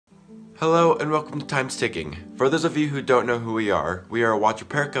Hello and welcome to Time's Ticking. For those of you who don't know who we are a watch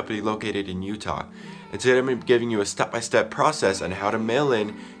repair company located in Utah. And today I'm going to be giving you a step-by-step process on how to mail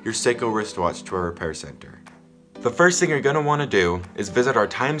in your Seiko wristwatch to our repair center. The first thing you're going to want to do is visit our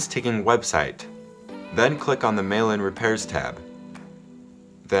Time's Ticking website. Then click on the Mail-in Repairs tab.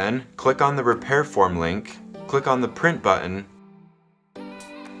 Then click on the repair form link, click on the print button,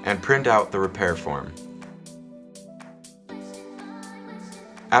 and print out the repair form.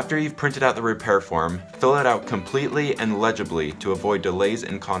 After you've printed out the repair form, fill it out completely and legibly to avoid delays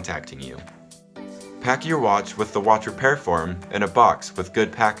in contacting you. Pack your watch with the watch repair form in a box with good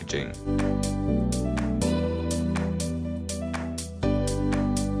packaging.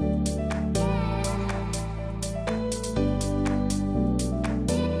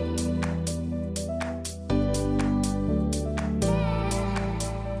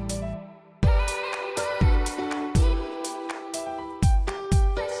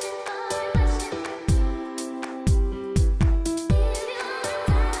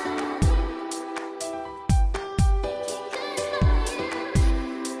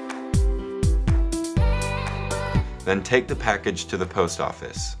 Then take the package to the post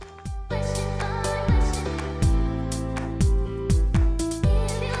office.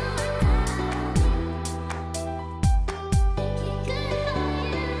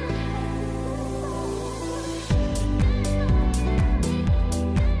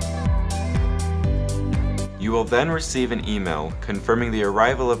 You will then receive an email confirming the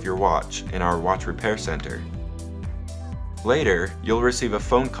arrival of your watch in our watch repair center. Later, you'll receive a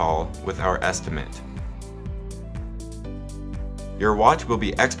phone call with our estimate. Your watch will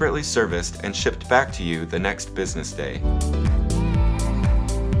be expertly serviced and shipped back to you the next business day.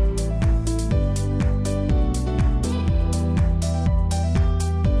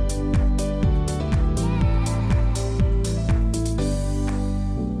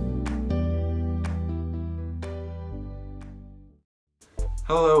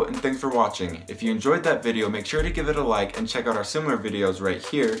 Hello and thanks for watching. If you enjoyed that video, make sure to give it a like and check out our similar videos right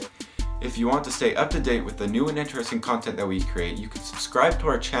here. If you want to stay up to date with the new and interesting content that we create, you can subscribe to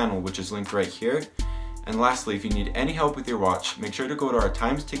our channel, which is linked right here. And lastly, if you need any help with your watch, make sure to go to our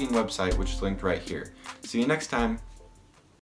Time's Ticking website, which is linked right here. See you next time.